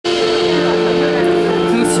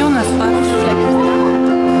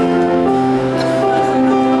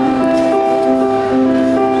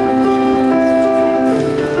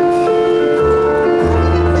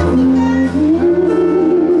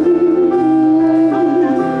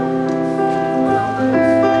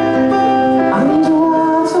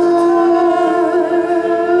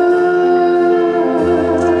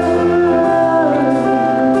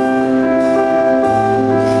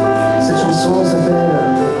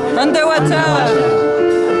Underwater.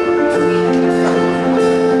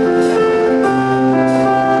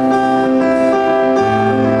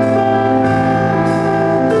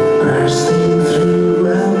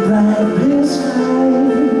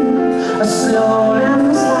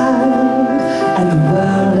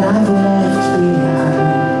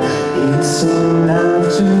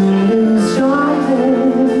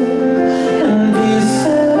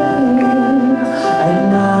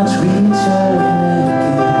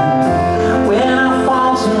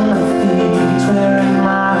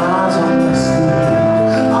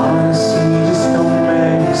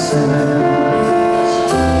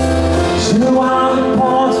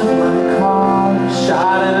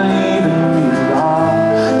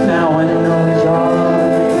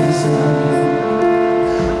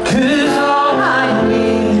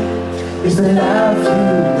 Is the love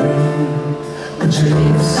you bring? Put your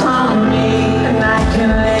lips on me and I can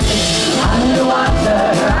live underwater,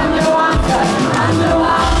 underwater,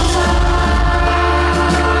 underwater.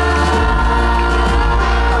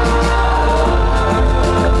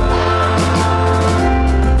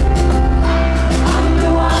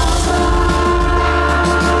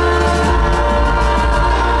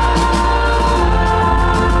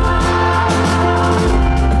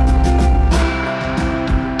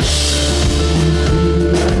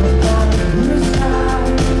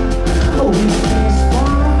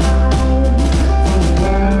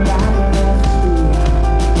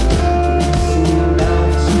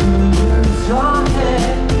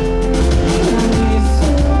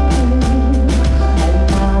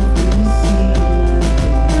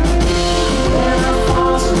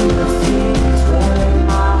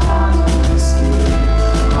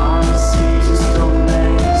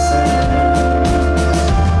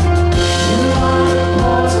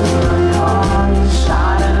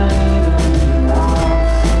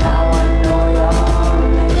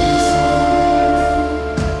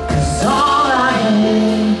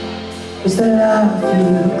 Is the love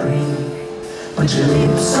you bring? Put your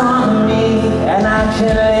lips on me and I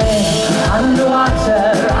can live underwater,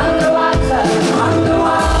 underwater,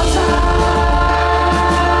 underwater.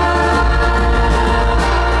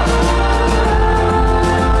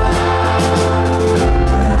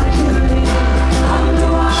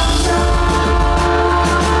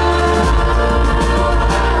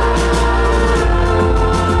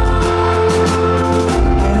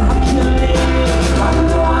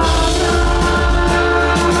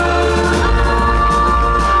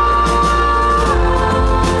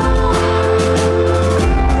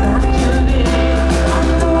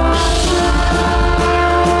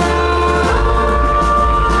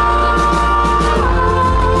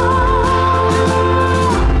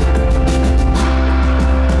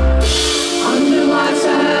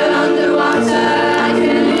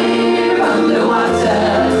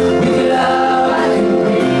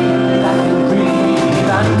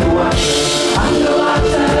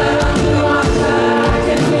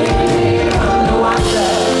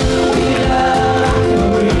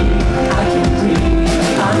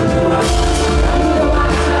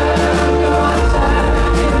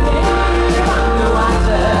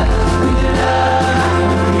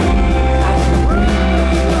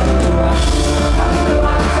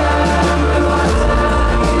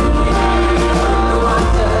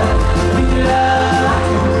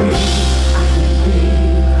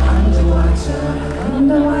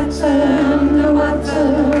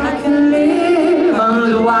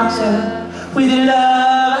 With your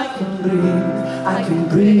love I can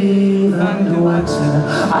breathe underwater,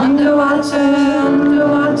 underwater,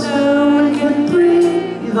 underwater, I can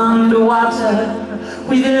breathe underwater.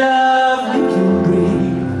 With your love I can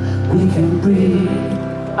breathe, we can breathe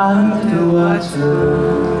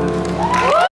underwater.